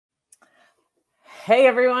Hey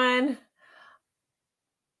everyone,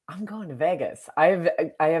 I'm going to Vegas. I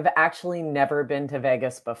have actually never been to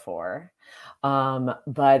Vegas before.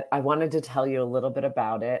 But I wanted to tell you a little bit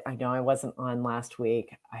about it. I know I wasn't on last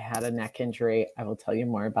week. I had a neck injury. I will tell you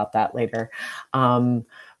more about that later.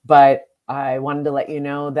 But I wanted to let you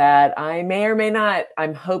know that I may or may not.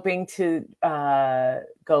 I'm hoping to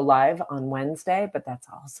go live on Wednesday, but that's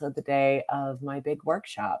also the day of my big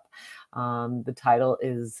workshop. The title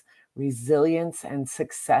is Resilience and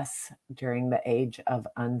Success During the Age of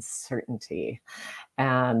Uncertainty.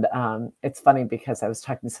 And it's funny because I was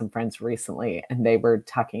talking to some friends recently and they were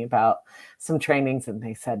talking about some trainings and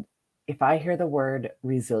they said, if I hear the word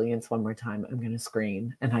resilience one more time, I'm going to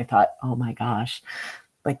scream. And I thought, oh my gosh,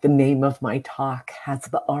 like the name of my talk has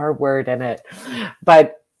the R word in it.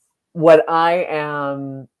 But what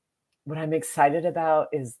I'm excited about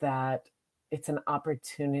is that it's an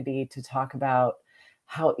opportunity to talk about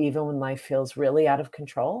how even when life feels really out of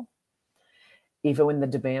control, even when the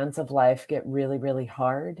demands of life get really, really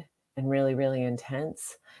hard and really, really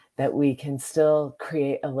intense, that we can still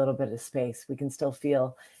create a little bit of space. We can still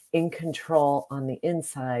feel in control on the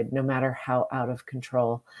inside, no matter how out of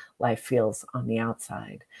control life feels on the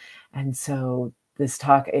outside. And so this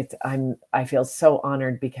talk, I feel so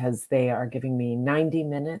honored because they are giving me 90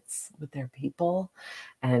 minutes with their people.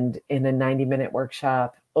 And in a 90-minute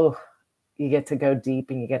workshop, you get to go deep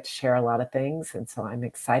and you get to share a lot of things. And so I'm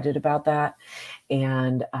excited about that.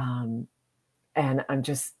 And I'm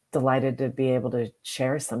just delighted to be able to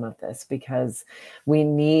share some of this because we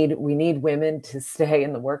need women to stay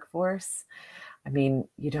in the workforce. I mean,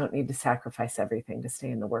 you don't need to sacrifice everything to stay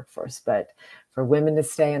in the workforce, but for women to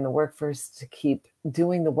stay in the workforce, to keep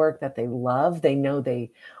doing the work that they love, they know they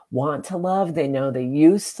want to love, they know they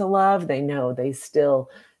used to love, they know they still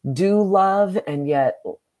do love, and yet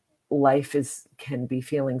life can be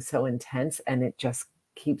feeling so intense and it just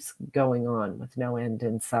keeps going on with no end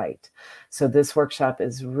in sight. So this workshop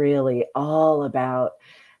is really all about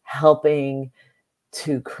helping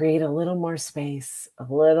to create a little more space, a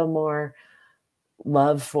little more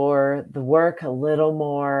love for the work, a little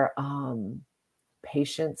more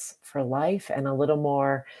patience for life, and a little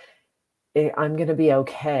more, I'm going to be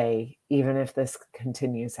okay, even if this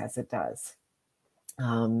continues as it does.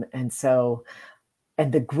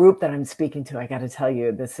 And the group that I'm speaking to, I got to tell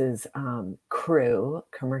you, this is CREW,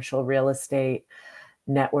 Commercial Real Estate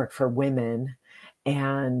Network for Women.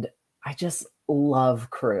 And I just love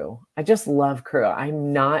CREW. I just love CREW.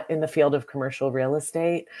 I'm not in the field of commercial real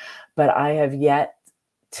estate, but I have yet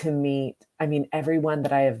to meet, everyone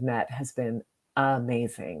that I have met has been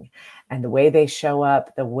amazing. And the way they show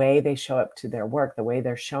up to their work, the way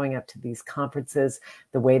they're showing up to these conferences,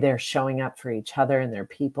 the way they're showing up for each other and their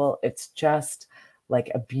people, it's just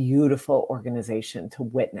like a beautiful organization to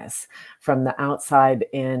witness from the outside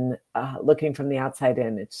in, looking from the outside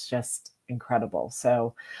in. It's just incredible.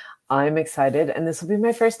 So I'm excited. And this will be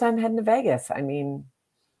my first time heading to Vegas.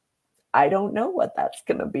 I don't know what that's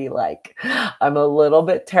going to be like. I'm a little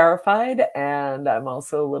bit terrified and I'm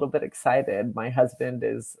also a little bit excited. My husband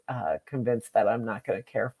is convinced that I'm not going to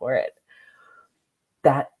care for it.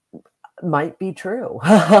 That might be true.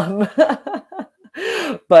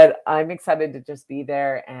 But I'm excited to just be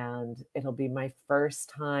there, and it'll be my first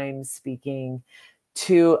time speaking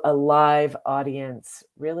to a live audience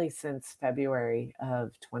really since February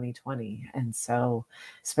of 2020. And so,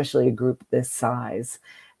 especially a group this size,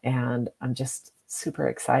 and I'm just super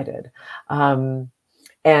excited. And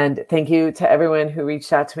thank you to everyone who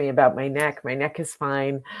reached out to me about my neck. My neck is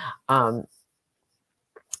fine.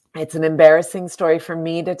 It's an embarrassing story for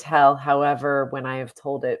me to tell. However, when I have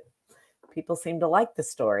told it, people seem to like the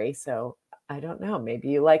story. So I don't know, maybe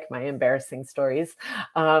you like my embarrassing stories.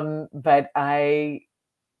 But my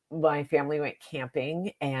family went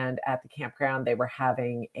camping, and at the campground, they were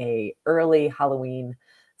having a early Halloween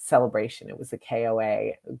celebration. It was a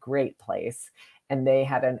KOA, a great place. And they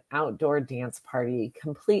had an outdoor dance party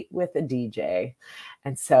complete with a DJ.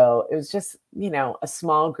 And so it was just, a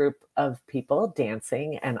small group of people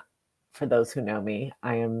dancing. And for those who know me,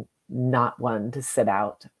 I am not one to sit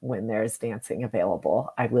out when there's dancing available.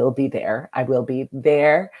 I will be there. I will be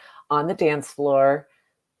there on the dance floor,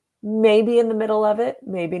 maybe in the middle of it,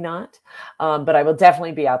 maybe not. But I will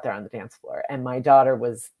definitely be out there on the dance floor. And my daughter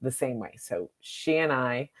was the same way. So she and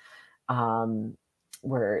I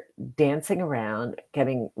were dancing around,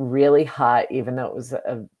 getting really hot, even though it was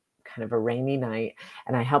a kind of a rainy night.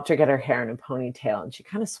 And I helped her get her hair in a ponytail, and she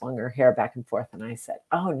kind of swung her hair back and forth. And I said,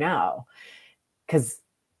 oh no, because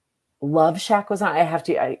Love Shack was on.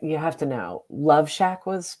 You have to know, Love Shack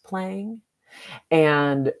was playing.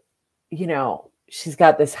 And, she's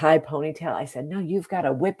got this high ponytail. I said, no, you've got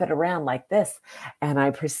to whip it around like this. And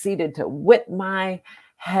I proceeded to whip my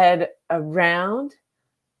head around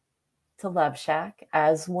to Love Shack,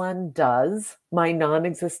 as one does, my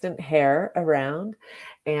non-existent hair around.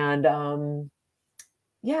 And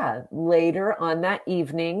yeah, later on that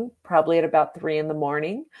evening, probably at about 3 in the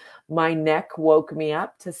morning, my neck woke me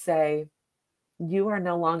up to say, you are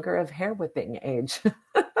no longer of hair whipping age.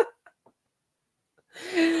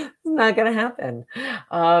 It's not going to happen.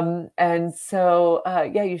 And so,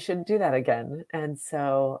 yeah, you shouldn't do that again. And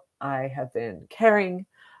so I have been caring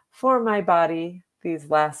for my body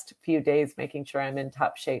these last few days, making sure I'm in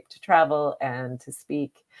top shape to travel and to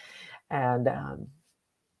speak. And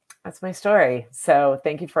that's my story. So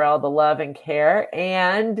thank you for all the love and care.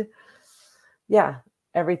 And yeah,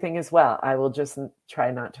 everything is well. I will just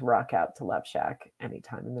try not to rock out to Love Shack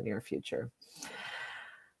anytime in the near future.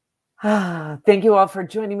 Thank you all for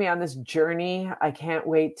joining me on this journey. I can't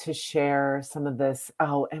wait to share some of this.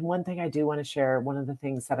 Oh, and one thing I do want to share, one of the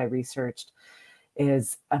things that I researched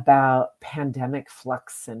is about pandemic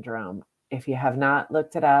flux syndrome. If you have not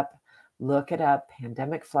looked it up, look it up,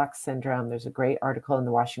 pandemic flux syndrome. There's a great article in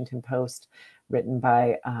the Washington Post written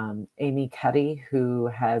by Amy Cuddy, who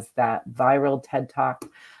has that viral TED Talk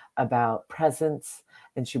about presence.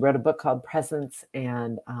 And she wrote a book called Presence.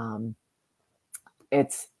 And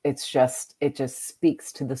it just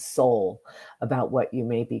speaks to the soul about what you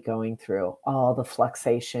may be going through, all the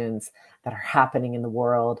fluctuations that are happening in the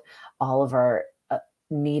world, all of our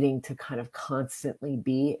needing to kind of constantly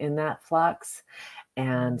be in that flux,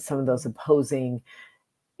 and some of those opposing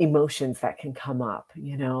emotions that can come up,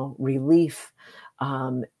 relief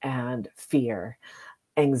and fear,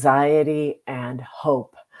 anxiety and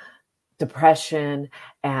hope, depression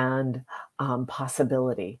and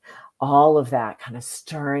possibility. All of that kind of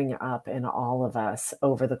stirring up in all of us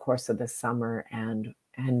over the course of this summer and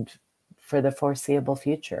for the foreseeable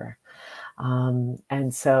future.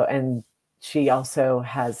 And she also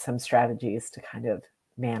has some strategies to kind of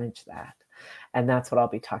manage that. And that's what I'll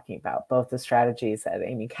be talking about, both the strategies that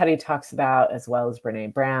Amy Cuddy talks about, as well as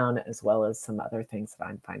Brene Brown, as well as some other things that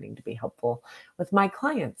I'm finding to be helpful with my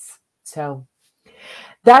clients. So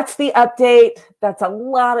that's the update. That's a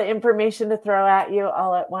lot of information to throw at you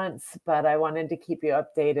all at once, but I wanted to keep you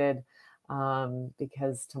updated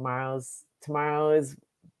because tomorrow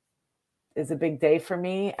is a big day for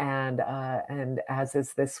me, and as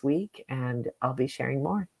is this week, and I'll be sharing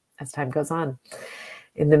more as time goes on.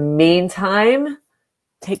 In the meantime,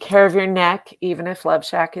 take care of your neck, even if Love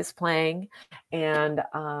Shack is playing, and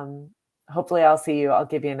hopefully I'll see you. I'll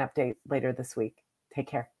give you an update later this week. Take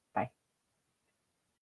care.